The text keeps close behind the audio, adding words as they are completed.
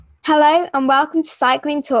Hello and welcome to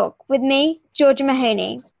Cycling Talk with me, Georgia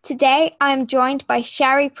Mahoney. Today I am joined by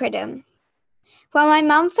Shari Pridham. When my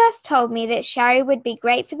mum first told me that Shari would be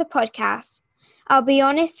great for the podcast, I'll be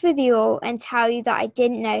honest with you all and tell you that I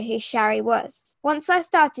didn't know who Shari was. Once I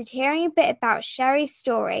started hearing a bit about Shari's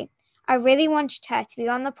story, I really wanted her to be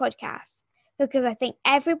on the podcast because I think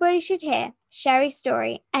everybody should hear Shari's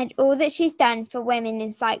story and all that she's done for women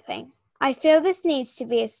in cycling. I feel this needs to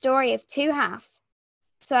be a story of two halves.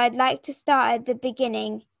 So I'd like to start at the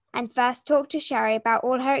beginning and first talk to Shari about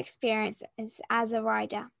all her experiences as a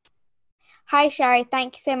rider. Hi Shari,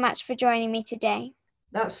 thank you so much for joining me today.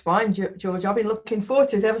 That's fine, George. I've been looking forward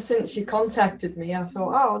to it ever since you contacted me. I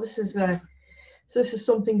thought, this is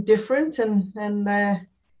something different, and I'm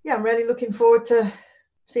really looking forward to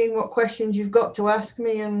seeing what questions you've got to ask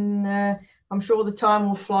me, and I'm sure the time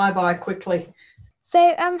will fly by quickly.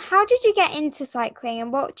 So, how did you get into cycling,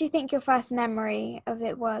 and what do you think your first memory of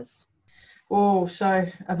it was? So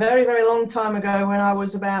a very, very long time ago, when I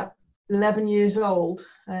was about 11 years old,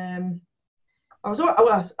 I was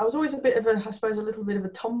always a bit of a little bit of a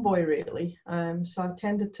tomboy, really. So I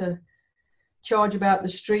tended to charge about the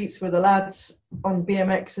streets with the lads on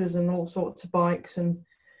BMXs and all sorts of bikes. And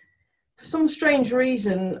for some strange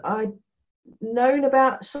reason, I'd known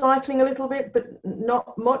about cycling a little bit, but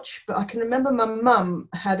not much. But I can remember my mum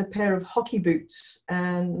had a pair of hockey boots,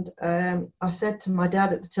 and I said to my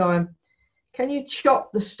dad at the time, "Can you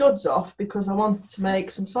chop the studs off, because I wanted to make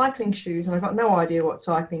some cycling shoes?" And I got no idea what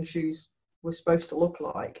cycling shoes were supposed to look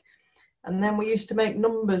like. And then we used to make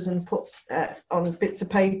numbers and put on bits of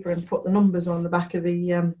paper and put the numbers on the back of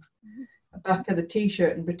the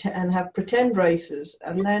t-shirt and have pretend races.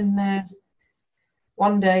 And then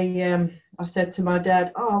one day I said to my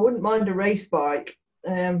dad, I wouldn't mind a race bike.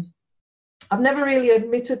 I've never really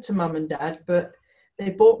admitted to mum and dad, but they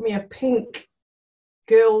bought me a pink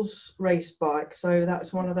girls race bike. So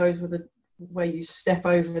that's one of those where you step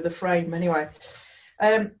over the frame. Anyway,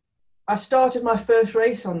 I started my first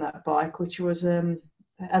race on that bike, which was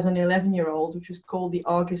as an 11-year-old, which was called the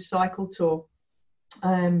Argus Cycle Tour.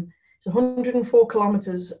 It's 104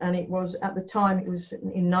 kilometers, and it was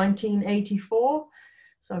in 1984,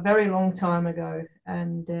 so a very long time ago.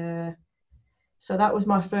 And so that was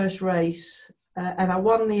my first race, and I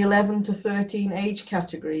won the 11 to 13 age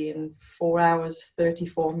category in 4 hours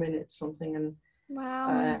 34 minutes something. And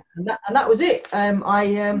wow, and that was it.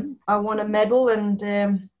 I won a medal,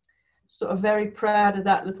 and sort of very proud of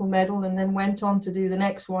that little medal, and then went on to do the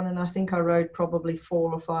next one. And I think I rode probably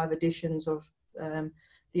 4 or 5 editions of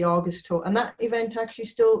the Argus Tour, and that event actually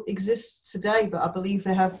still exists today, but I believe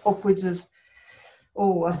they have upwards of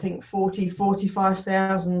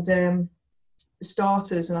 45,000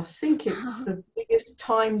 starters, and I think it's the biggest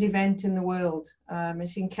timed event in the world.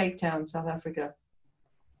 It's in Cape Town, South Africa.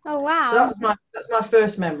 Oh wow. So that's my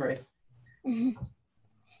first memory.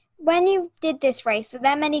 When you did this race, were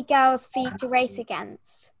there many girls for you to race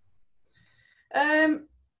against?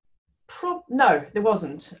 No, there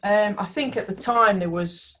wasn't. I think at the time there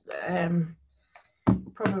was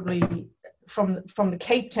probably from the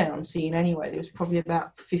Cape Town scene anyway, there was probably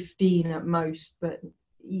about 15 at most. But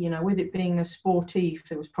with it being a sportive,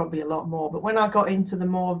 there was probably a lot more. But when I got into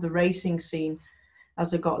more of the racing scene,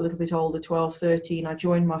 as I got a little bit older, 12, 13, I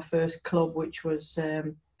joined my first club, which was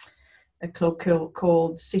a club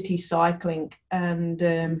called City Cycling, and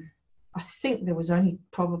I think there was only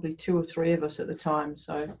probably 2 or 3 of us at the time,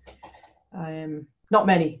 so not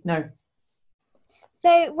many, no.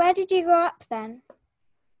 So where did you grow up then?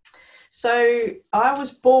 So I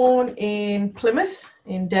was born in Plymouth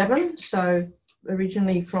in Devon, so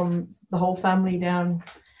originally from the whole family down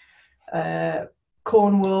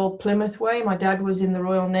Cornwall, Plymouth way. My dad was in the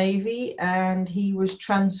Royal Navy, and he was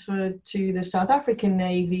transferred to the South African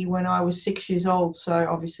Navy when I was 6 years old. So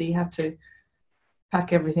obviously he had to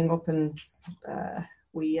pack everything up, and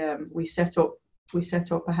we set up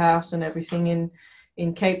a house and everything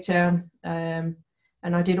in Cape Town.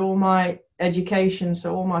 And I did all my education,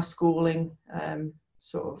 so all my schooling,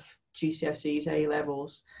 sort of GCSEs, A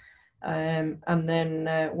levels. And then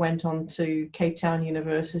went on to Cape Town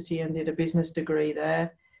University and did a business degree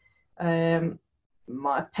there.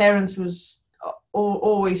 My parents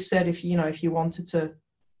always said, if you wanted to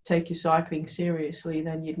take your cycling seriously,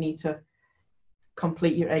 then you'd need to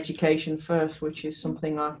complete your education first, which is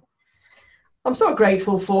something I'm so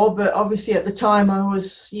grateful for. But obviously at the time I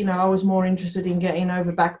was more interested in getting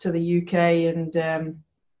over back to the UK and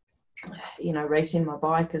racing my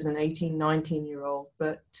bike as an 18, 19-year-old.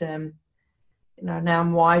 But, now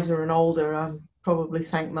I'm wiser and older. I probably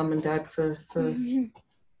thank mum and dad for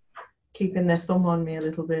keeping their thumb on me a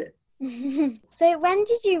little bit. So when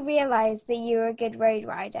did you realise that you were a good road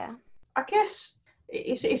rider? I guess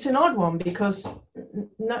it's an odd one because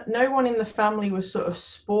no one in the family was sort of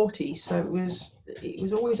sporty, so it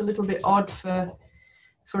was always a little bit odd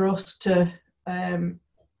for us to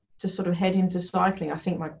sort of head into cycling. I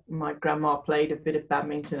think my grandma played a bit of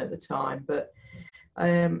badminton at the time, but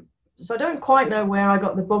so I don't quite know where I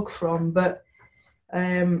got the bug from, but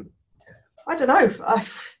I don't know.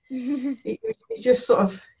 It just sort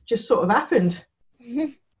of happened.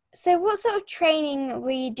 So what sort of training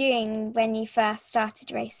were you doing when you first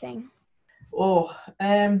started racing? So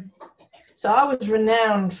I was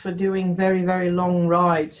renowned for doing very, very long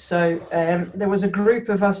rides. So there was a group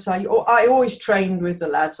of us. I always trained with the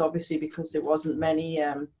lads, obviously, because there wasn't many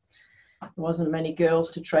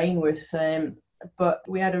girls to train with. But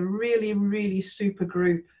we had a really, really super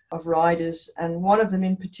group of riders, and one of them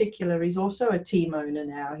in particular is also a team owner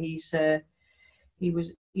now. He's a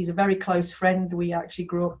very close friend. We actually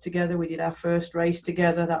grew up together. We did our first race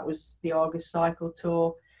together. That was the Argus Cycle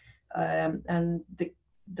Tour, and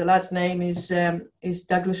the lad's name is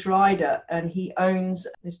Douglas Ryder, and he owns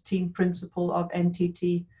this team principal of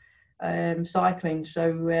NTT Cycling.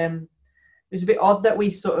 So it was a bit odd that we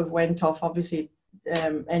sort of went off. Obviously,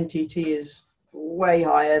 NTT is way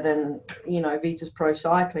higher than Vitas Pro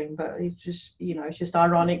Cycling, but it's just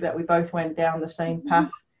ironic that we both went down the same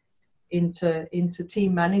path into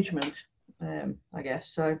team management, I guess.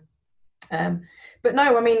 So, but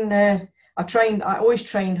no, I mean, I always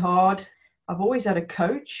trained hard. I've always had a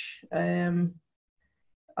coach.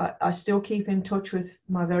 I still keep in touch with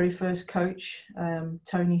my very first coach,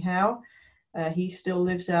 Tony Howe. He still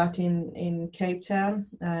lives out in Cape Town.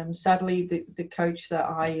 Sadly, the coach that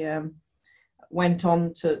I went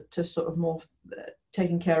on to sort of more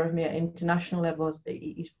taking care of me at international level,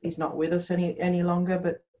 he's not with us any longer,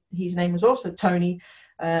 but his name was also Tony.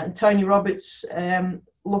 Tony Roberts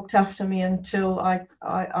looked after me until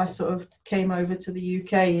I sort of came over to the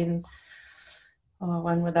UK in,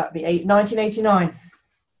 when would that be, 1989.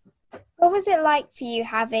 What was it like for you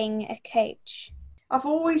having a coach? I've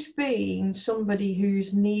always been somebody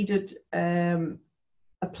who's needed a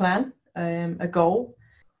plan, a goal,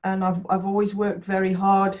 and I've always worked very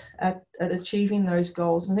hard at achieving those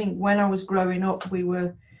goals. I think when I was growing up, we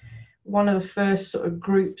were one of the first sort of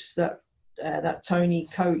groups that Tony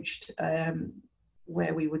coached,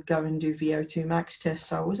 where we would go and do VO2 max tests.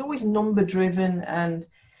 So I was always number driven and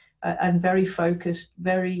very focused,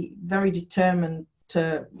 very, very determined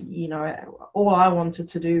to, all I wanted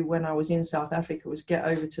to do when I was in South Africa was get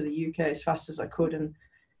over to the UK as fast as I could and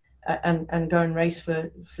go and race for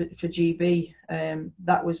GB.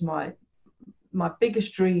 That was my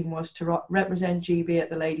biggest dream, was to represent GB at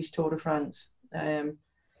the Ladies Tour de France.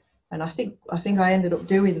 And I think I ended up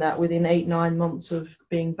doing that within 8-9 months of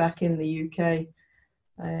being back in the UK.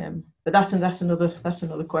 But that's another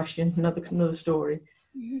question, another story.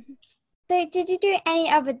 So did you do any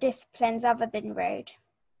other disciplines other than road?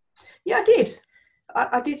 Yeah, I did.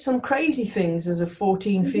 I did some crazy things as a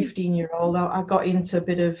 14, 15-year-old. I got into a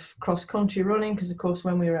bit of cross-country running because, of course,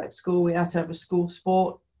 when we were at school, we had to have a school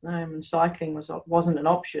sport, and cycling wasn't an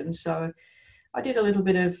option. So I did a little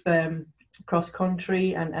bit of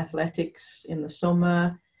cross-country and athletics in the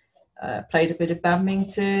summer, played a bit of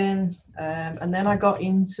badminton, and then I got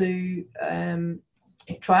into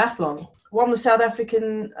triathlon. Won the South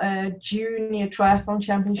African Junior Triathlon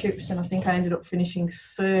Championships, and I think I ended up finishing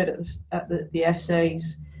third at the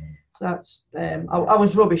essays. So that's I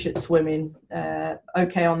was rubbish at swimming,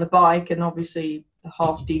 okay on the bike, and obviously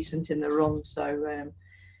half decent in the run. So,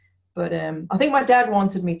 but I think my dad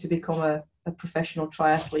wanted me to become a professional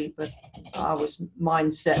triathlete, but I was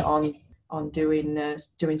mindset on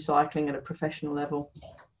doing cycling at a professional level.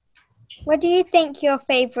 What do you think your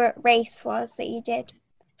favourite race was that you did?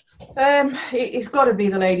 It's got to be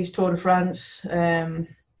the Ladies Tour de France. I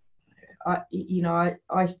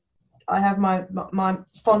have my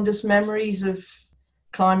fondest memories of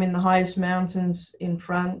climbing the highest mountains in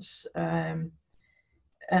France, and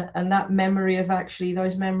that memory of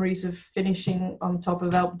those memories of finishing on top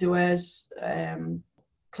of Alpe d'Huez,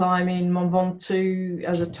 climbing Mont Ventoux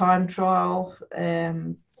as a time trial,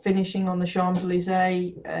 finishing on the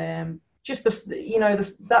Champs-Élysées. Just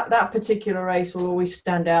that particular race will always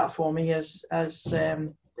stand out for me as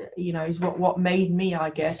is what made me,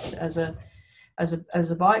 I guess, as a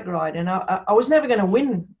bike rider. And I was never going to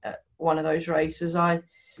win one of those races.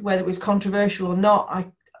 Whether it was controversial or not,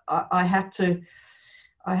 I had to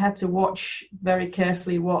watch very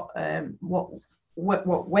carefully what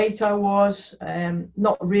what weight I was,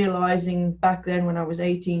 not realizing back then when I was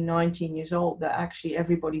 18, 19 years old that actually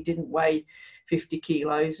everybody didn't weigh 50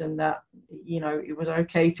 kilos, and that, it was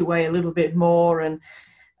okay to weigh a little bit more. And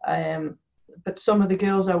but some of the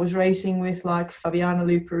girls I was racing with, like Fabiana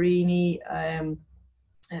Luperini,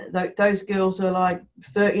 those girls are like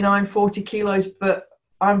 39, 40 kilos, but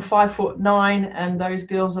I'm 5'9", and those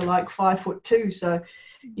girls are like 5'2". So,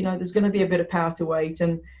 there's going to be a bit of power to weight.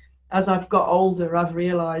 And as I've got older, I've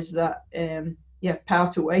realised that,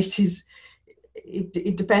 power to weight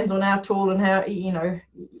it depends on how tall and how,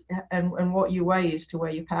 and what you weigh as to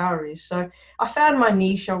where your power is. So I found my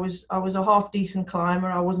niche. I was a half decent climber.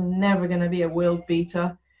 I was never going to be a world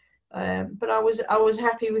beater. But I was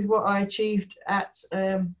happy with what I achieved at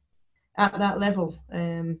that level,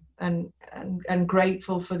 and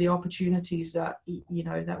grateful for the opportunities that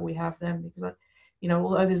that we have then, because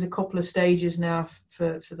although there's a couple of stages now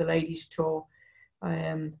for the ladies tour,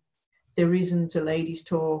 there isn't a ladies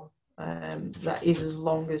tour that is as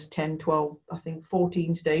long as 10, 12, I think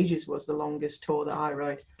 14 stages was the longest tour that I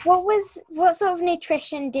rode. What sort of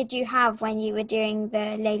nutrition did you have when you were doing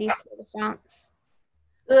the Ladies Tour de France?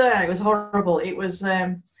 It was horrible. It was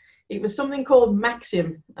something called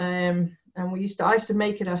Maxim, and I used to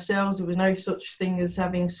make it ourselves. There was no such thing as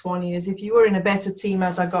having Swan Ears. If you were in a better team,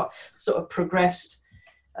 as I got sort of progressed,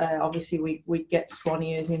 obviously we get Swan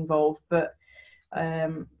Ears involved, but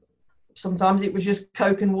sometimes it was just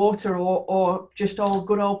Coke and water, or just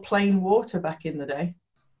good old plain water back in the day.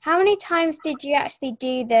 How many times did you actually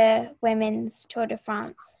do the Women's Tour de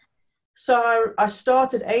France? So I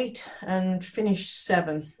started 8 and finished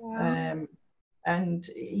 7. Wow. And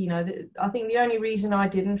I think the only reason I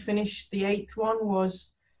didn't finish the 8th one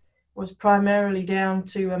was primarily down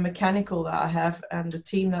to a mechanical that I have, and the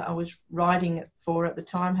team that I was riding it for at the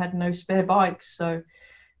time had no spare bikes. So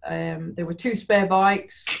there were 2 spare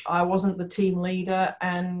bikes. I wasn't the team leader,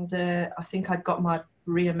 and I think I'd got my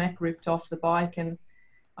rear mech ripped off the bike, and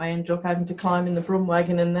I ended up having to climb in the broom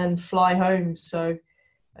wagon and then fly home. So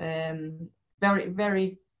very,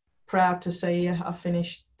 very proud to say I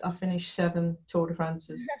finished 7 Tour de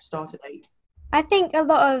France's, started 8. I think a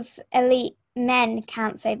lot of elite men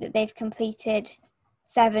can't say that they've completed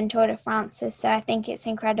 7 Tour de France's, so I think it's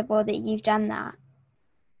incredible that you've done that.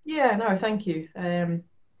 Yeah, no, thank you. And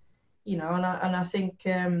I think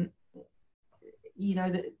the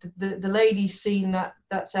ladies scene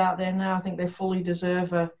that's out there now, I think they fully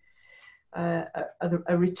deserve a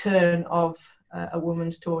return of a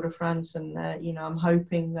women's Tour de France, and I'm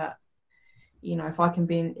hoping that if I can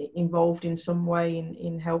be involved in some way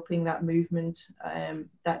in helping that movement,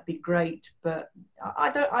 that'd be great. But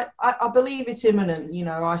I believe it's imminent.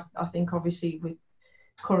 I think obviously with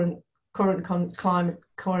current climate,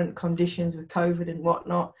 current conditions with COVID and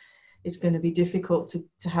whatnot, it's going to be difficult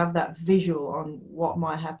to have that visual on what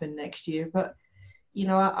might happen next year. But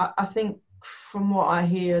I think from what I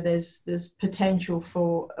hear, there's potential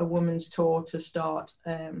for a women's tour to start,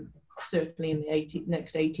 certainly in the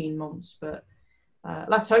next 18 months. But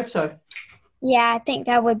let's hope so. Yeah, I think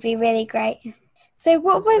that would be really great. So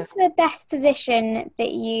what was the best position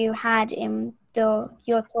that you had in your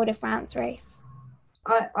Tour de France race?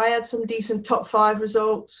 I had some decent top 5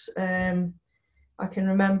 results. I can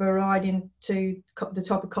remember riding to the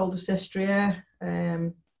top of Col de Sestriere,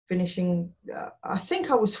 finishing, I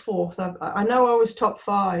think I was 4th. I know I was top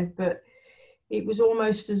 5, but it was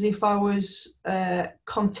almost as if I was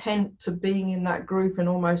content to being in that group, and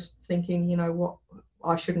almost thinking, what,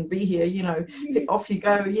 I shouldn't be here, off you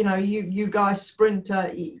go, you guys sprint.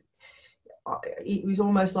 It was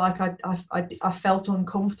almost like I felt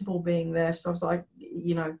uncomfortable being there. So I was like,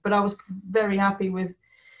 but I was very happy with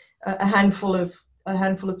a handful of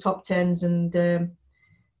top 10s, and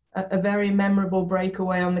a very memorable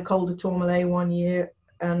breakaway on the Col de Tourmalet one year,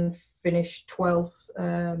 and finished 12th.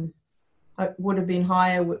 I would have been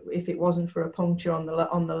higher if it wasn't for a puncture on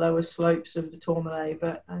the lower slopes of the Tourmalet.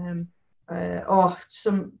 But I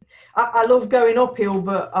love going uphill,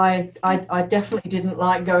 but I definitely didn't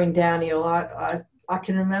like going downhill. I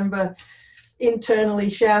can remember internally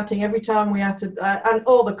shouting every time we had to, and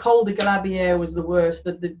the Col de Galabier was the worst.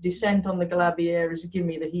 The descent on the Galabier is giving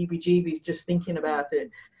me the heebie-jeebies just thinking about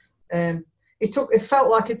it. It felt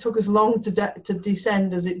like it took as long to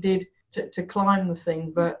descend as it did to climb the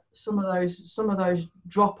thing. But some of those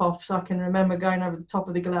drop-offs, I can remember going over the top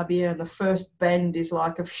of the Galabier, and the first bend is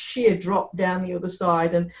like a sheer drop down the other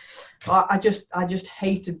side, and I just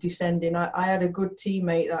hated descending. I had a good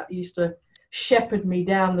teammate that used to shepherd me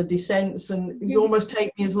down the descents, and it was almost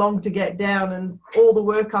take me as long to get down, and all the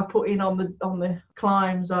work I put in on the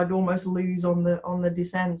climbs I'd almost lose on the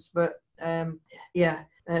descents. But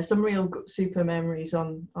Some real super memories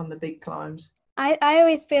on the big climbs. I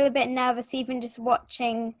always feel a bit nervous even just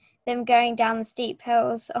watching them going down the steep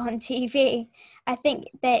hills on TV. I think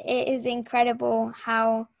that it is incredible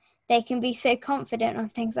how they can be so confident on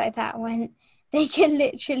things like that when they can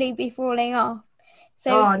literally be falling off.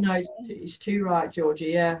 So, oh no, it's too right,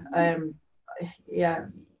 Georgie. Yeah, yeah.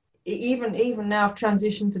 Even now, I've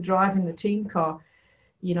transitioned to driving the team car.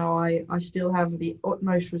 You know, I still have the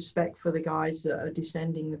utmost respect for the guys that are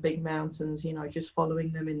descending the big mountains. You know, just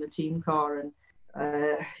following them in the team car, and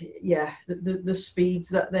the speeds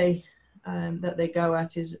that they go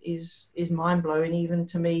at is mind blowing even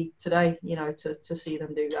to me today. You know, to see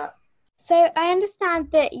them do that. So I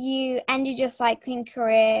understand that you ended your cycling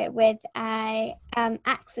career with a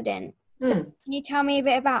accident. So can you tell me a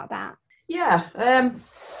bit about that? Yeah,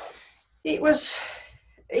 it was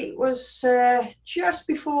just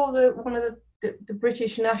before one of the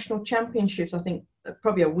British National Championships. I think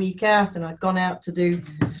probably a week out, and I'd gone out to do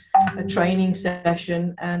a training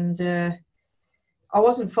session, and I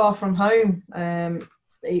wasn't far from home.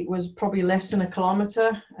 It was probably less than a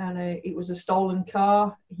kilometre, and it was a stolen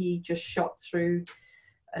car. He just shot through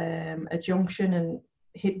a junction and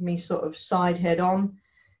hit me sort of side head on.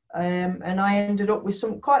 And I ended up with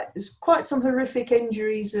quite some horrific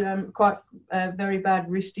injuries, quite a very bad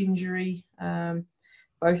wrist injury.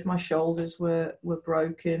 Both my shoulders were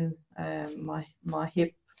broken, my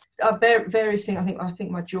hip, various things. I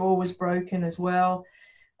think my jaw was broken as well.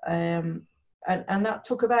 And that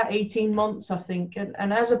took about 18 months, I think.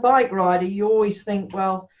 And as a bike rider, you always think,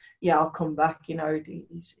 well, yeah, I'll come back, you know,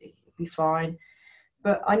 it'll be fine.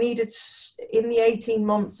 But in the 18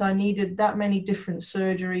 months, I needed that many different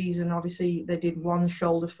surgeries. And obviously they did one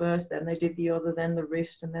shoulder first, then they did the other, then the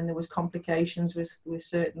wrist. And then there was complications with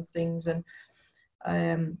certain things. And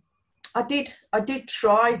I did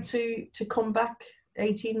try to come back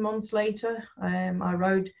 18 months later. I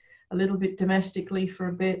rode a little bit domestically for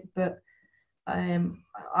a bit, but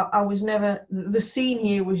I was never, the scene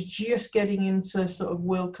here was just getting into sort of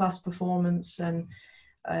world-class performance, and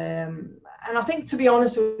I think, to be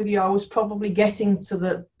honest with you, I was probably getting to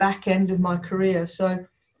the back end of my career. So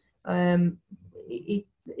it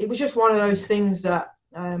was just one of those things that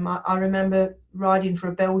I remember riding for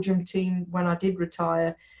a Belgium team when I did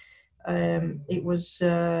retire. It was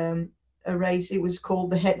a race, it was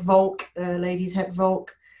called the Het Volk, Ladies Het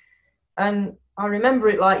Volk, and I remember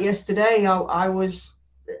it like yesterday. I was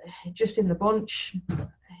just in the bunch. It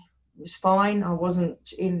was fine. I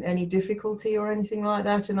wasn't in any difficulty or anything like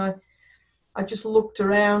that. And I just looked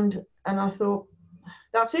around and I thought,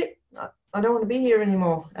 that's it. I don't want to be here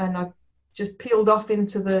anymore. And I just peeled off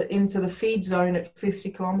into the feed zone at 50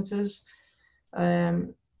 kilometers.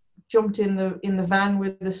 Jumped in the van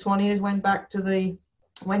with the Swanniers. Went back to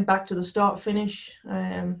the start finish.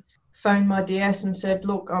 Phoned my DS and said,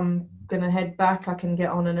 look, I'm going to head back. I can get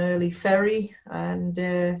on an early ferry, and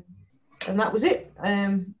that was it.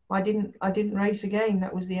 I didn't race again.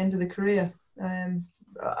 That was the end of the career,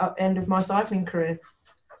 end of my cycling career.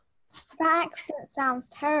 That accident sounds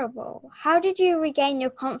terrible. How did you regain your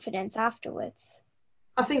confidence afterwards?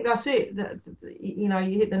 I think that's it. You know,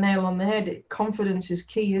 you hit the nail on the head. Confidence is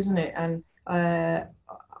key, isn't it? And I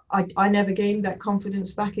never gained that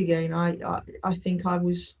confidence back again. I think I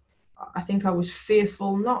was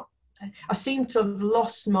fearful. I seem to have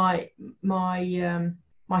lost my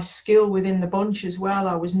skill within the bunch as well.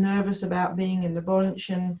 I was nervous about being in the bunch,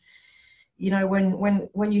 and you know,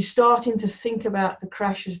 when you're starting to think about the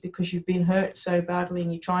crashes because you've been hurt so badly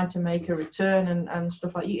and you're trying to make a return and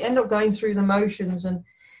stuff like that, you end up going through the motions. And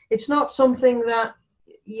it's not something that,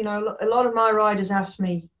 you know, a lot of my riders ask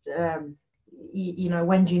me, you know,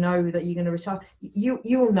 when do you know that you're going to retire?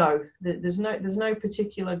 You'll know. There's no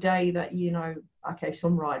particular day that, you know, okay,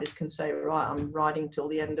 some riders can say, right, I'm riding till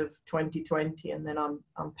the end of 2020 and then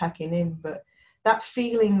I'm packing in. But that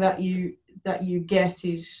feeling that you get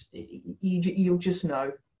is you'll just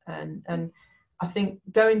know. And I think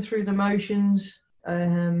going through the motions,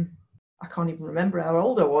 I can't even remember how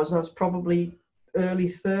old I was. I was probably early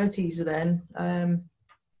 30s then.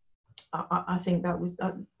 I think that was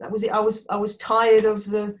it. I was tired of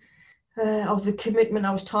the commitment.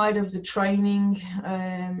 I was tired of the training.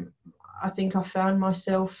 I think I found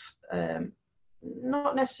myself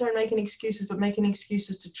not necessarily making excuses, but making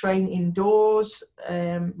excuses to train indoors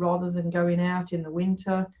rather than going out in the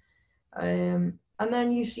winter. And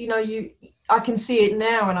then I can see it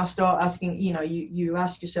now, and I start asking. You know, you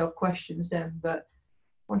ask yourself questions then, but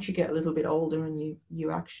once you get a little bit older and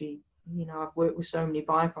you actually, you know, I've worked with so many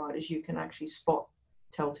bike riders, you can actually spot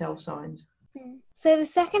telltale signs. So the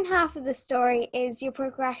second half of the story is your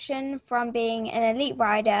progression from being an elite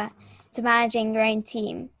rider to managing your own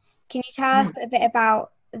team. Can you tell us a bit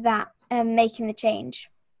about that making the change?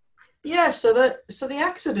 Yeah, so the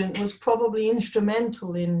accident was probably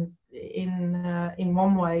instrumental in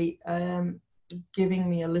one way, giving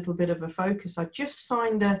me a little bit of a focus. I just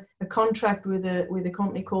signed a contract with a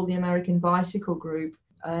company called the American Bicycle Group,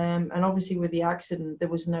 and obviously with the accident, there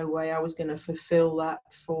was no way I was going to fulfill that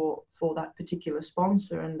for that particular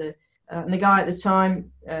sponsor. And the guy at the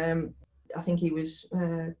time, I think he was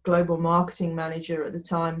global marketing manager at the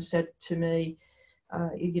time, said to me,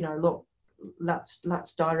 look,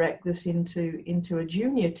 let's direct this into a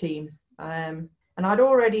junior team. And I'd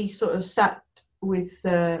already sort of sat with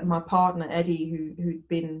my partner Eddie, who'd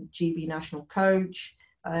been GB national coach.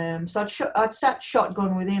 So I'd sat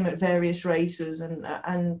shotgun with him at various races,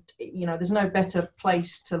 and there's no better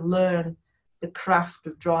place to learn the craft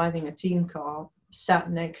of driving a team car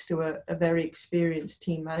sat next to a very experienced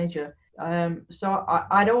team manager. So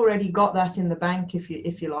I'd already got that in the bank, if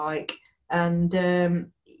you like, and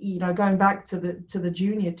going back to the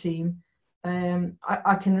junior team,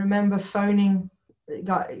 I can remember phoning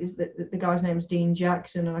the guy's name is Dean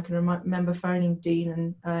Jackson, and I can remember phoning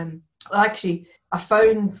Dean, and actually I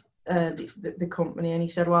phoned the company, and he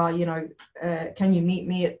said, well, can you meet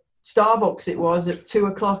me at Starbucks? It was at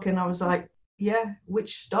 2:00, and I was like, yeah,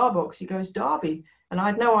 which Starbucks? He goes, Derby. And I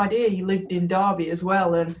had no idea he lived in Derby as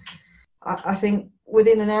well. And I think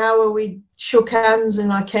within an hour we shook hands,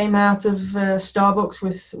 and I came out of Starbucks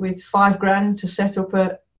with $5,000 to set up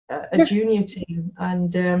a junior team.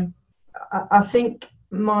 And I think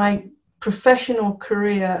my professional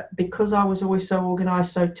career, because I was always so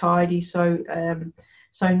organised, so tidy, so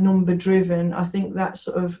number driven, I think that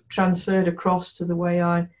sort of transferred across to the way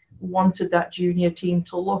I wanted that junior team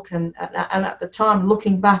to look. And at the time,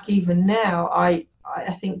 looking back even now, I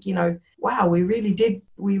think, wow, we really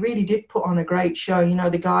did put on a great show.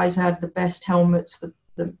 The guys had the best helmets,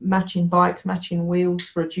 the matching bikes, matching wheels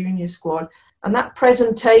for a junior squad. And that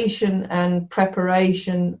presentation and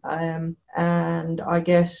preparation, and I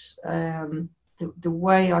guess the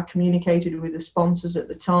way I communicated with the sponsors at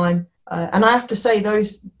the time, and I have to say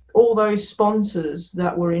all those sponsors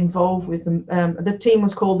that were involved with them, the team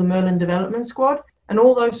was called the Merlin Development Squad, and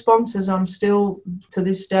all those sponsors, I'm still to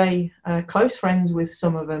this day close friends with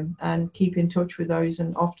some of them, and keep in touch with those,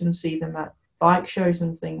 and often see them at bike shows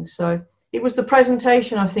and things. So it was the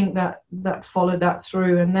presentation, I think, that followed that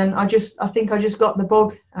through. And then I think I just got the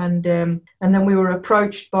bug, and then we were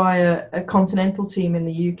approached by a continental team in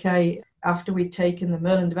the UK after we'd taken the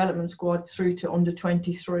Merlin Development Squad through to under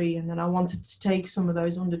 23, and then I wanted to take some of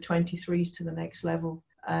those under 23s to the next level.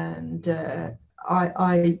 And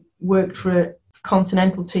I worked for a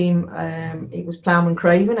continental team. It was Plowman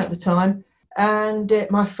Craven at the time, and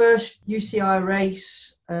my first UCI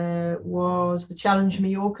race was the Challenge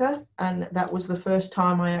Mallorca, and that was the first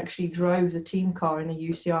time I actually drove the team car in a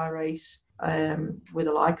UCI race, with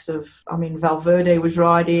the likes of, Valverde was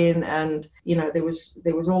riding, and there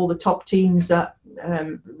was all the top teams that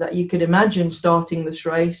you could imagine starting this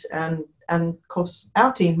race, and of course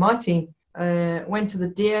our team, my team, went to the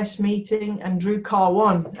DS meeting and drew car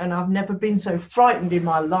one, and I've never been so frightened in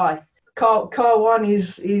my life. Car one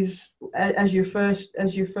is as your first draw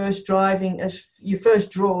and your first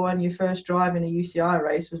drive in a UCI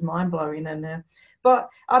race was mind blowing, and but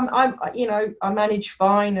I managed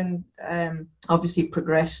fine, and obviously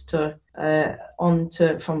progressed on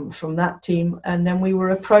to from that team, and then we were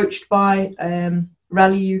approached by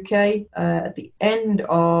Rally UK at the end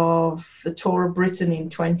of the Tour of Britain in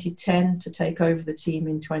 2010 to take over the team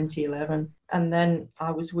in 2011, and then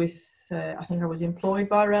I was with. I think I was employed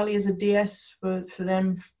by Rally as a DS for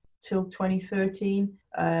them till 2013.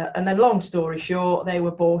 And then long story short, they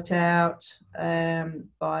were bought out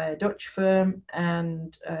by a Dutch firm,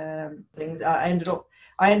 and things. I ended up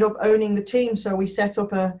owning the team. So we set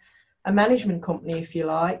up a management company, if you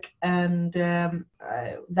like, and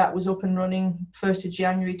that was up and running 1st of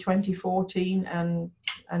January 2014,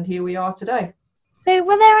 and here we are today. So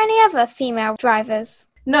were there any other female drivers?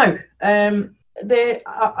 No.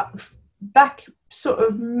 Back sort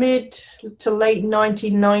of mid to late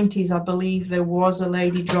 1990s, I believe there was a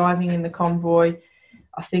lady driving in the convoy,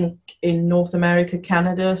 I think in North America,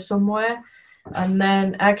 Canada somewhere. And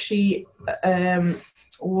then actually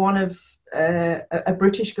one of a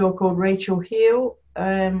British girl called Rachel Heel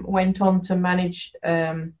went on to manage,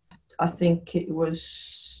 I think it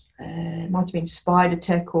was, it might have been Spider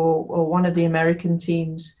Tech or one of the American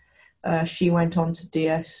teams. She went on to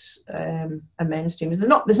DS, a men's team.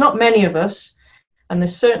 There's not many of us, and there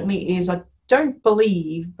certainly is. don't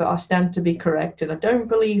believe, but I stand to be corrected, I don't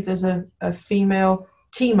believe there's a female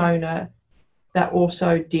team owner that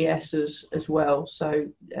also DSs as well. So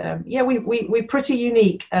we're pretty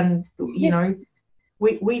unique, and we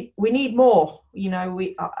need more.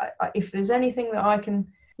 If there's anything that I can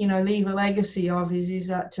leave a legacy of is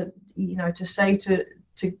that to say to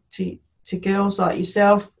girls like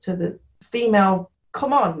yourself, to the female,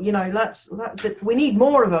 come on, we need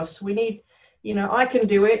more of us. We need, I can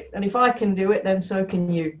do it, and if I can do it, then so can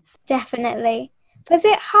you. Definitely. Was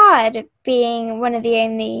it hard being one of the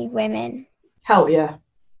only women? Hell yeah.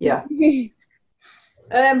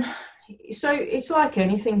 So it's like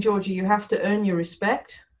anything, Georgia, you have to earn your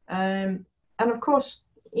respect. And of course,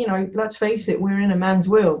 let's face it, we're in a man's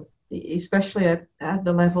world, especially at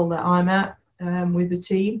the level that I'm at with the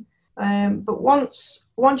team. But once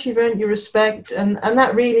you've earned your respect, and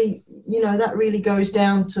that really, that really goes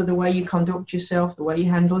down to the way you conduct yourself, the way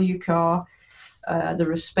you handle your car, the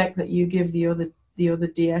respect that you give the other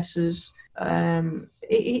DSs.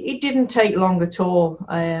 It didn't take long at all.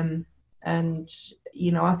 And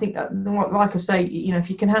I think that, like I say, if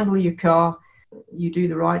you can handle your car, you do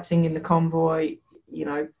the right thing in the convoy,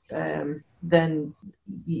 then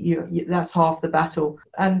that's half the battle.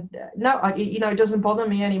 And no, it doesn't bother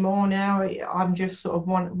me anymore now. I'm just sort of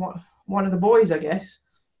one of the boys, I guess.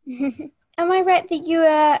 Am I right that you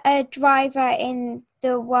were a driver in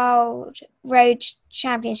the World Road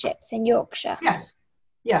Championships in Yorkshire? Yes.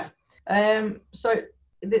 Yeah. So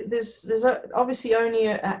there's obviously only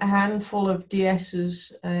a handful of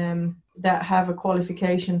DSs that have a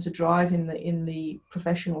qualification to drive in the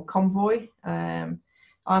professional convoy.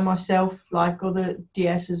 I myself, like other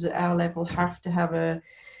DSs at our level, have to have a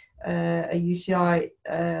UCI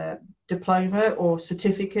diploma or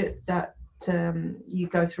certificate that you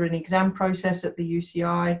go through an exam process at the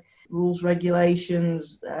UCI, rules,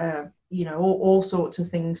 regulations, all sorts of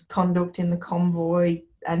things, conduct in the convoy,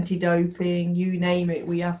 anti-doping, you name it,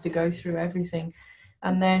 we have to go through everything.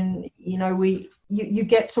 And then,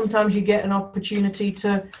 sometimes you get an opportunity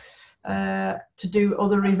to do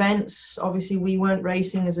other events. Obviously, we weren't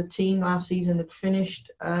racing as a team. Last season had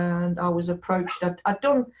finished, and I was approached. I'd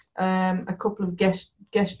done a couple of guest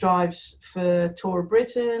drives for Tour of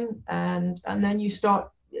Britain, and then you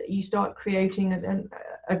start creating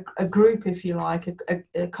a group, if you like,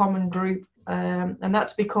 a common group, and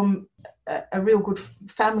that's become a real good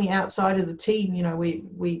family outside of the team. We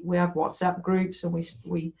have WhatsApp groups, and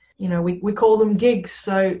we call them gigs.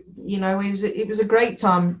 So it was a great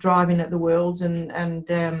time driving at the Worlds, and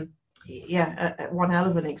one hell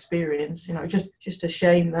of an experience. Just a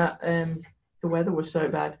shame that the weather was so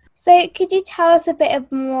bad. So could you tell us a bit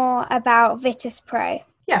more about Vitus Pro?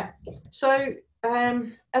 Yeah. So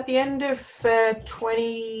at the end of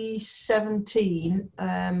 2017,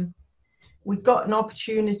 we got an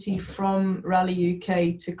opportunity from Rally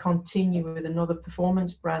UK to continue with another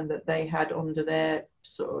performance brand that they had under their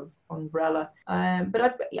sort of umbrella.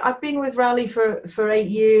 But I'd been with Rally for 8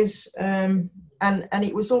 years, and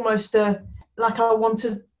it was almost like I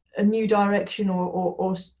wanted a new direction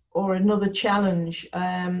or another challenge.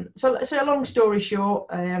 So long story short,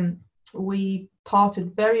 we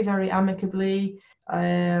parted very, very amicably.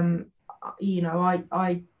 I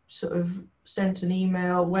sort of sent an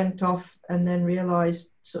email, went off, and then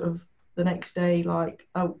realised sort of the next day, like,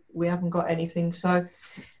 oh, we haven't got anything. So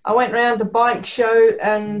I went around the bike show,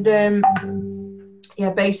 and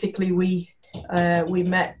basically we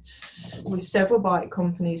met with several bike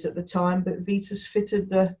companies at the time, but Vitus fitted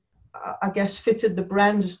the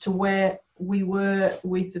brand as to where we were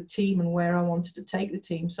with the team and where I wanted to take the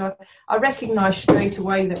team. So I recognised straight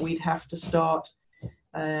away that we'd have to start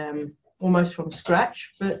almost from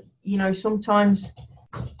scratch. But sometimes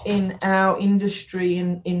in our industry,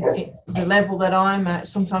 in the level that I'm at,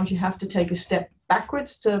 sometimes you have to take a step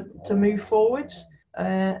backwards to move forwards,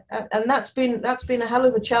 and that's been a hell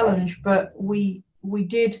of a challenge. But we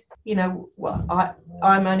did,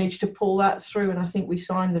 I managed to pull that through, and I think we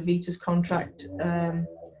signed the Vitus contract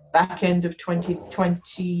back end of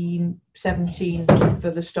 2017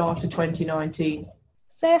 for the start of 2019.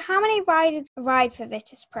 So how many riders ride for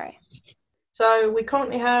Vitus Pro? So we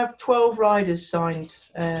currently have 12 riders signed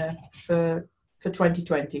for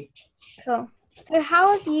 2020. Cool. So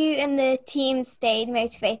how have you and the team stayed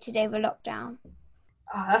motivated over lockdown?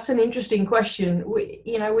 That's an interesting question.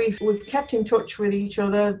 We've kept in touch with each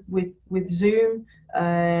other with Zoom.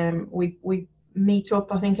 We meet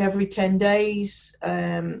up, I think, every 10 days.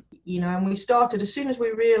 And we started as soon as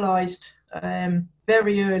we realised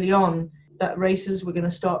very early on that races were going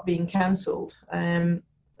to start being cancelled. And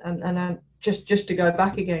just to go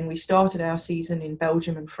back again, we started our season in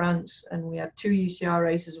Belgium and France, and we had 2 UCI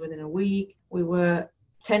races within a week. We were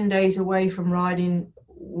 10 days away from riding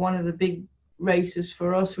one of the big races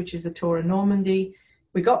for us, which is the Tour of Normandy.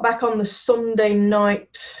 We got back on the Sunday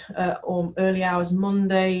night or early hours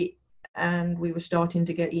Monday, and we were starting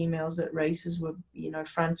to get emails that races were,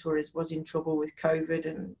 France was in trouble with COVID,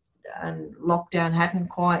 and lockdown hadn't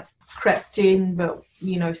quite crept in, but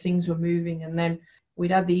things were moving. And then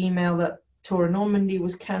we'd had the email that Tour of Normandy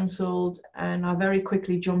was cancelled, and I very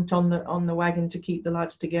quickly jumped on the wagon to keep the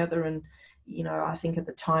lads together. And I think at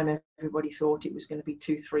the time everybody thought it was going to be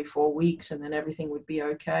 2, 3, 4 weeks and then everything would be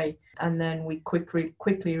okay. And then we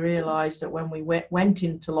quickly realised that when we went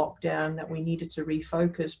into lockdown that we needed to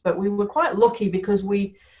refocus. But we were quite lucky because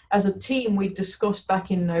we, as a team, we discussed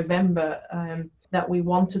back in November that we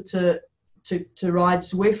wanted to ride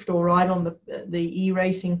Zwift or ride on the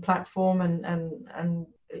e-racing platform and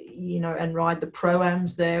ride the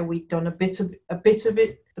pro-ams there. We'd done a bit of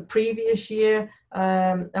it the previous year,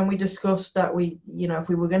 and we discussed that if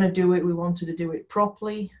we were going to do it, we wanted to do it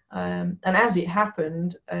properly. And as it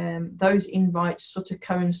happened, those invites sort of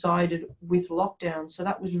coincided with lockdown, so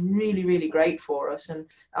that was really, really great for us. And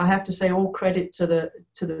I have to say, all credit to the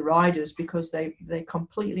riders, because they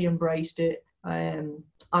completely embraced it. I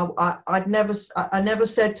never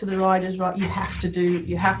said to the riders, right, you have to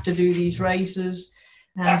do these races.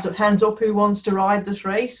 Hands up who wants to ride this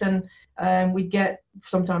race. And we'd get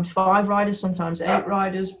sometimes 5 riders, sometimes 8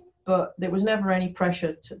 riders, but there was never any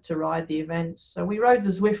pressure to ride the events. So we rode the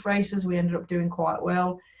Zwift races. We ended up doing quite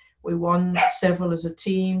well. We won several as a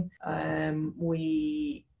team. I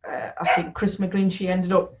think Chris McGlinchey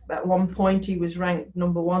ended up at one point, he was ranked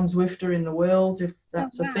number 1 Zwifter in the world, if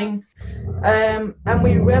that's a thing. And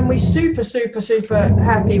we super, super, super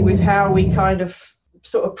happy with how we kind of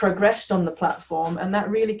sort of progressed on the platform, and that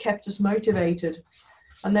really kept us motivated.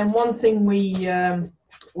 And then one thing we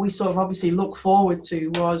sort of obviously look forward to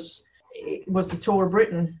was the Tour of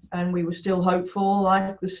Britain, and we were still hopeful,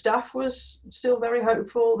 like the staff was still very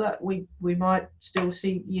hopeful that we might still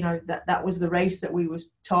see, that was the race that we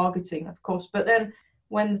was targeting, of course. But then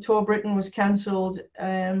when the Tour of Britain was cancelled,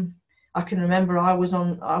 I can remember I was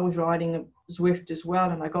riding a Zwift as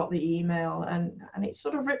well, and I got the email, and it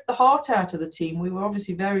sort of ripped the heart out of the team. We were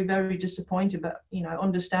obviously very, very disappointed, but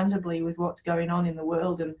understandably, with what's going on in the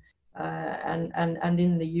world and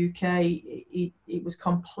in the UK, it was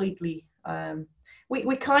completely.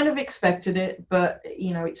 We kind of expected it, but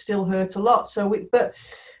it still hurt a lot. But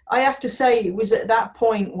I have to say, it was at that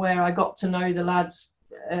point where I got to know the lads.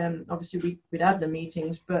 Obviously, we'd had the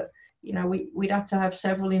meetings, but we'd had to have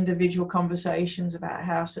several individual conversations about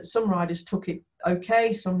how some riders took it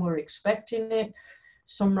okay, some were expecting it,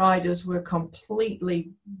 some riders were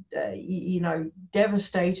completely,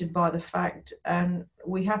 devastated by the fact, and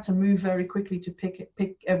we had to move very quickly to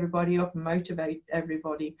pick everybody up and motivate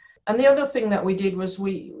everybody. And the other thing that we did was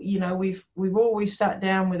we've always sat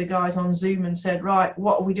down with the guys on Zoom and said, right,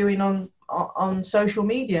 what are we doing on social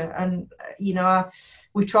media? And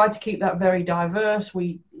we tried to keep that very diverse.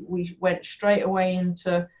 We went straight away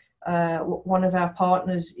into one of our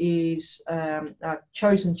partners is our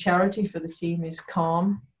chosen charity for the team is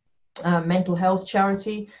Calm, mental health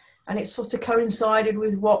charity, and it sort of coincided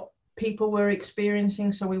with what people were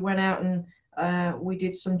experiencing. So we went out and we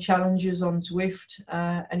did some challenges on Zwift,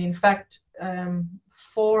 and in fact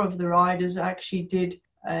 4 of the riders actually did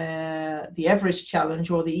the Everest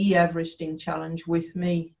challenge or the e-Everesting challenge with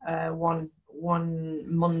me one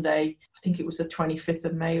Monday. I think it was the 25th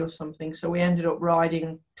of May or something. So we ended up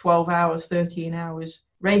riding 12 hours, 13 hours,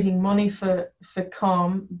 raising money for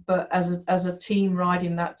Calm, but as a team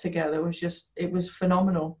riding that together it was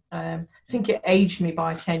phenomenal. I think it aged me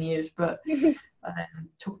by 10 years, but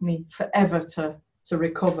took me forever to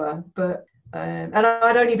recover. But and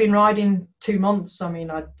I'd only been riding 2 months. I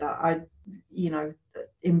mean, I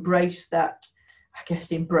embraced that. I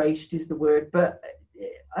guess embraced is the word, but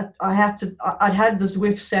I'd had the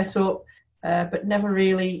Zwift set up, but never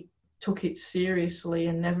really took it seriously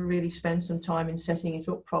and never really spent some time in setting it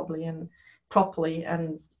up properly. And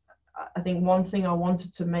I think one thing I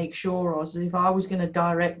wanted to make sure was if I was going to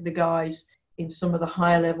direct the guys in some of the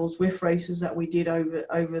higher level Zwift races that we did over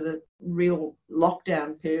the real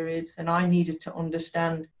lockdown periods, then I needed to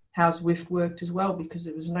understand how Zwift worked as well, because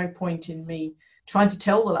there was no point in me trying to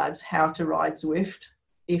tell the lads how to ride Zwift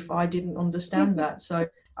if I didn't understand that. So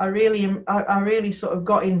I really sort of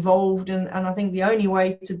got involved, and I think the only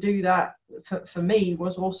way to do that for me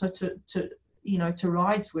was also to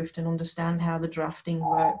ride Zwift and understand how the drafting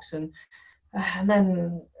works. And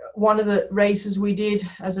then one of the races we did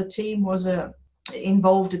as a team was a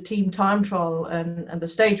involved a team time trial, and the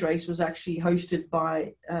stage race was actually hosted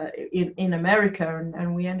by in America,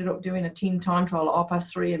 and we ended up doing a team time trial at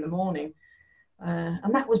 3:30 in the morning,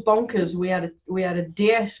 and that was bonkers. We had a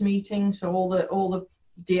DS meeting, so all the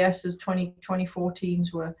DSs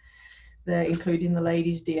 2014s were there, including the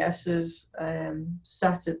ladies DSs,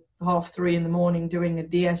 sat at 3:30 in the morning doing a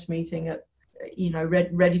DS meeting at,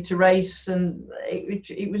 ready to race, and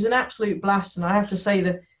it was an absolute blast. And I have to say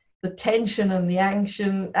that the tension and the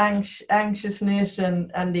anxiousness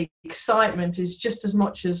and the excitement is just as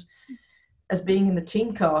much as being in the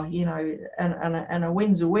team car, and a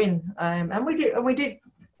win's a win. And we did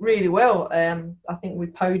really well. I think we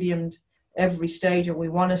podiumed every stage, and we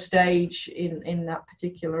won a stage in that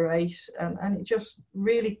particular race, and it just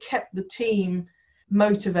really kept the team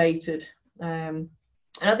motivated. And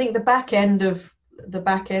I think the back end of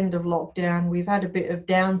lockdown, we've had a bit of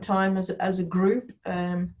downtime as a group,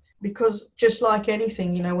 because just like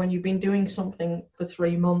anything, when you've been doing something for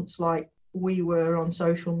 3 months, like we were on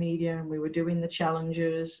social media and we were doing the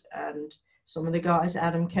challenges, and some of the guys,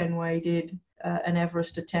 Adam Kenway did an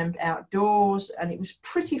Everest attempt outdoors, and it was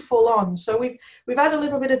pretty full on. So we've had a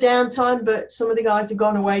little bit of downtime, but some of the guys have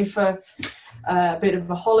gone away for a bit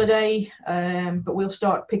of a holiday, but we'll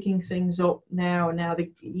start picking things up now. And now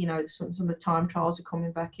some of the time trials are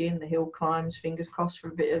coming back in, the hill climbs, fingers crossed for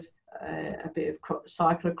a bit of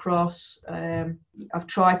cyclocross. I've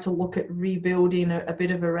tried to look at rebuilding a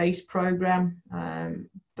bit of a race program,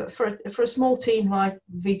 but for a small team like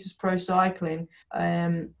Vitas Pro Cycling,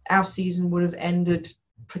 our season would have ended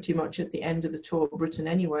pretty much at the end of the Tour of Britain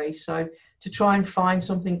anyway. So to try and find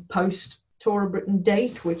something post Tour of Britain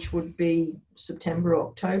date, which would be September or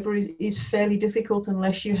October, is fairly difficult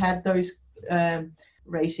unless you had those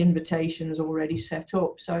race invitations already set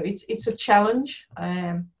up. So it's a challenge.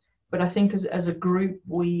 But I think as a group,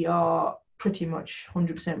 we are pretty much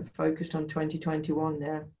 100% focused on 2021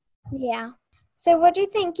 now. Yeah. So what do you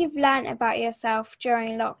think you've learned about yourself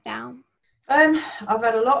during lockdown? I've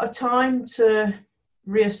had a lot of time to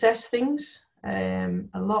reassess things, a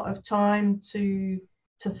lot of time to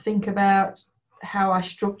think about how I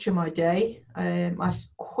structure my day. I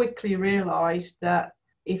quickly realised that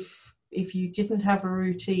if you didn't have a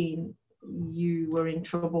routine, you were in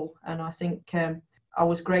trouble. And I think I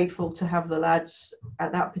was grateful to have the lads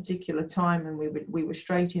at that particular time, and we were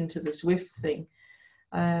straight into the Zwift thing.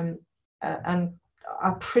 And I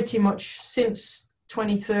pretty much, since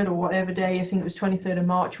 23rd or whatever day, I think it was 23rd of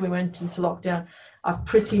March, we went into lockdown, I've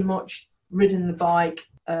pretty much ridden the bike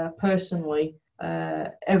personally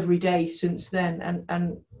every day since then.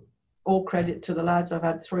 And all credit to the lads. I've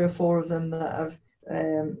had 3 or 4 of them that have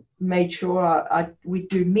made sure we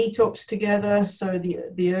do meetups together. So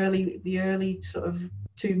the early sort of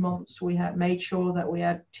 2 months, we had made sure that we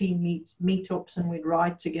had team meetups, and we'd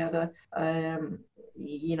ride together. I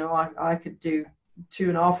could do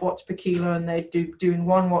 2.5 watts per kilo, and they'd doing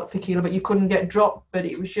 1 watt per kilo, but you couldn't get dropped. But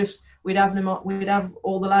it was just, we'd have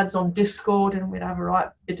all the lads on Discord, and we'd have a right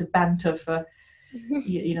bit of banter for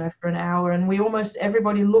for an hour. And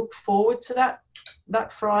everybody looked forward to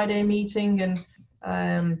that Friday meeting. And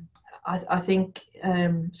I think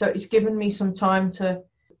so it's given me some time to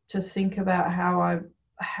think about how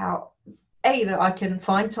that I can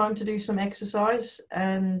find time to do some exercise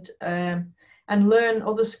and learn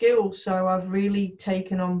other skills. So I've really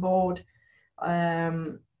taken on board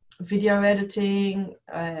video editing,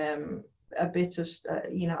 a bit of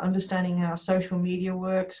understanding how social media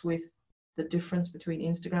works, with the difference between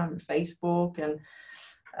Instagram and Facebook and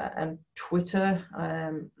Twitter.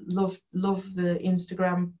 Love the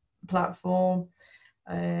Instagram platform.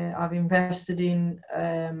 I've invested in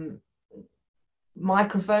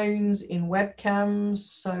microphones, in webcams,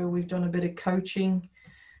 so we've done a bit of coaching,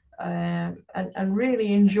 and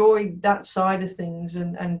really enjoyed that side of things,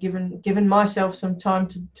 and given myself some time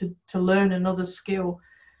to learn another skill.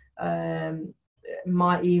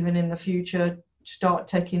 Might even in the future start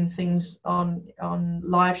taking things on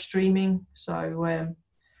live streaming. So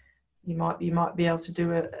you might be able to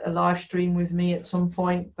do a live stream with me at some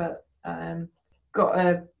point. But I've got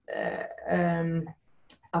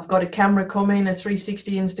a camera coming, a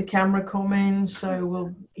 360 Insta camera coming.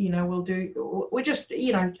 So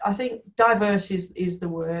I think diverse is the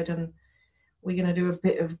word, and we're going to do a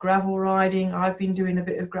bit of gravel riding. I've been doing a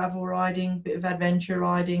bit of gravel riding, bit of adventure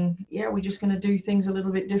riding. Yeah, we're just going to do things a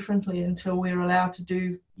little bit differently until we're allowed to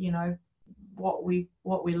do, what we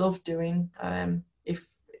love doing.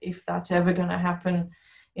 If that's ever going to happen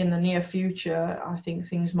in the near future, I think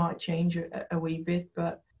things might change a wee bit.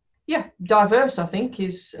 But yeah, diverse, I think,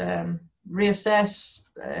 is reassess,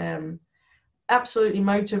 absolutely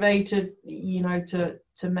motivated,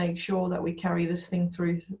 to make sure that we carry this thing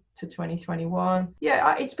through to 2021.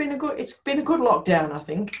 Yeah, it's been a good lockdown, I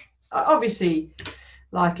think. Obviously,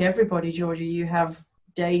 like everybody, Georgia, you have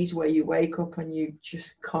days where you wake up and you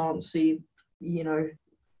just can't see,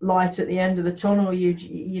 light at the end of the tunnel.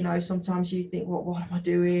 Sometimes you think, what am I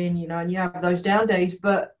doing? And you have those down days,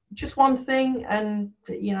 but just one thing, and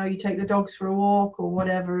you take the dogs for a walk or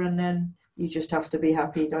whatever, and then you just have to be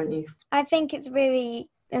happy, don't you? I think it's really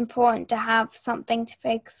important to have something to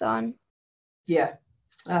focus on. Yeah,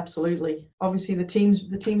 absolutely. Obviously, the team's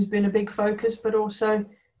been a big focus, but also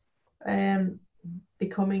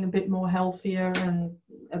becoming a bit more healthier and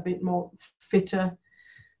a bit more fitter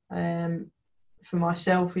for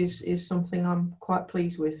myself is something I'm quite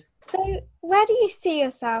pleased with. So, where do you see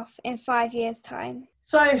yourself in 5 years' time?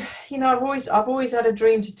 So, I've always had a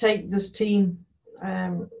dream to take this team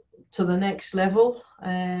to the next level.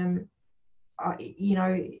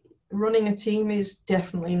 Running a team is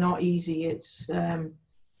definitely not easy. It's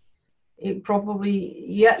it probably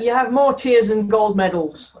you have more tears than gold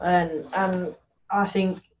medals, and I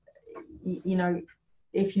think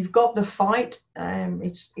if you've got the fight,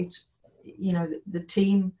 it's the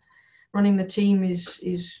team, running the team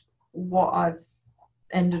is what I've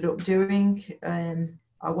ended up doing.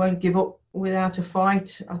 I won't give up without a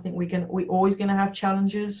fight. I think we're always going to have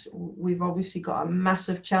challenges. We've obviously got a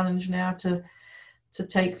massive challenge now to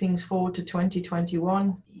take things forward to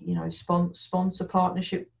 2021. Sponsor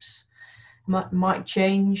partnerships might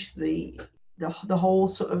change. The whole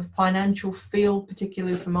sort of financial field,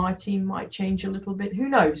 particularly for my team, might change a little bit. Who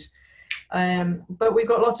knows? But we've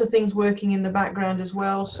got lots of things working in the background as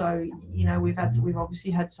well. So we've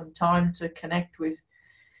obviously had some time to connect with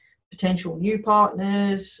potential new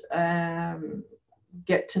partners,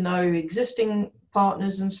 get to know existing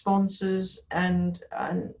partners and sponsors, and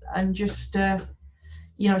just stay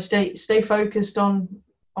focused on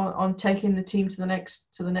taking the team to the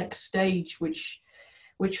next stage, which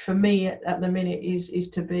for me at the minute is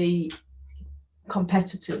to be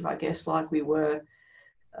competitive, I guess, like we were.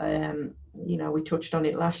 We touched on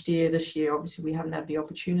it last year. This year, obviously, we haven't had the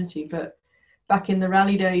opportunity, but back in the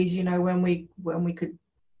rally days, when we could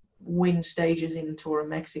win stages in Tour of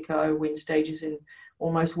Mexico, win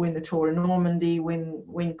the Tour of Normandy,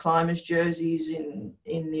 win climbers jerseys in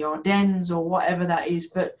the Ardennes or whatever that is.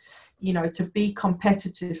 But to be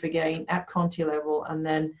competitive again at Conti level, and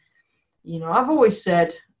then I've always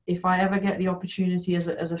said, if I ever get the opportunity as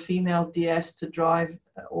a female DS to drive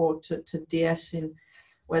or to DS in,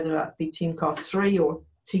 whether that be Team Car 3 or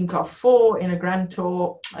Team Car 4 in a Grand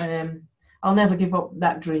Tour, I'll never give up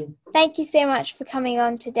that dream. Thank you so much for coming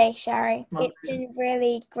on today, Shari. It's been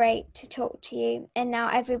really great to talk to you, and now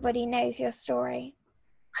everybody knows your story.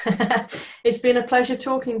 It's been a pleasure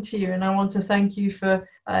talking to you, and I want to thank you for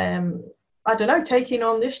taking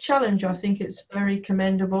on this challenge. I think it's very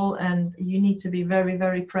commendable, and you need to be very,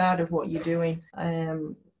 very proud of what you're doing.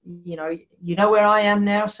 You know where I am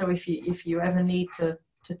now, so if you ever need to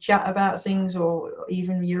chat about things, or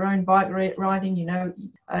even your own bike riding, you know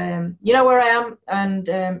where I am. And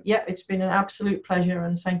it's been an absolute pleasure,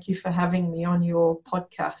 and thank you for having me on your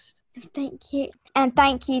podcast. Thank you. And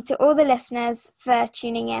thank you to all the listeners for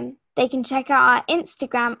tuning in. They can check out our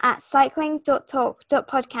Instagram at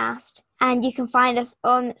cycling.talk.podcast, and you can find us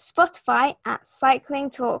on Spotify at Cycling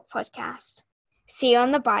Talk Podcast. See you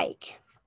on the bike.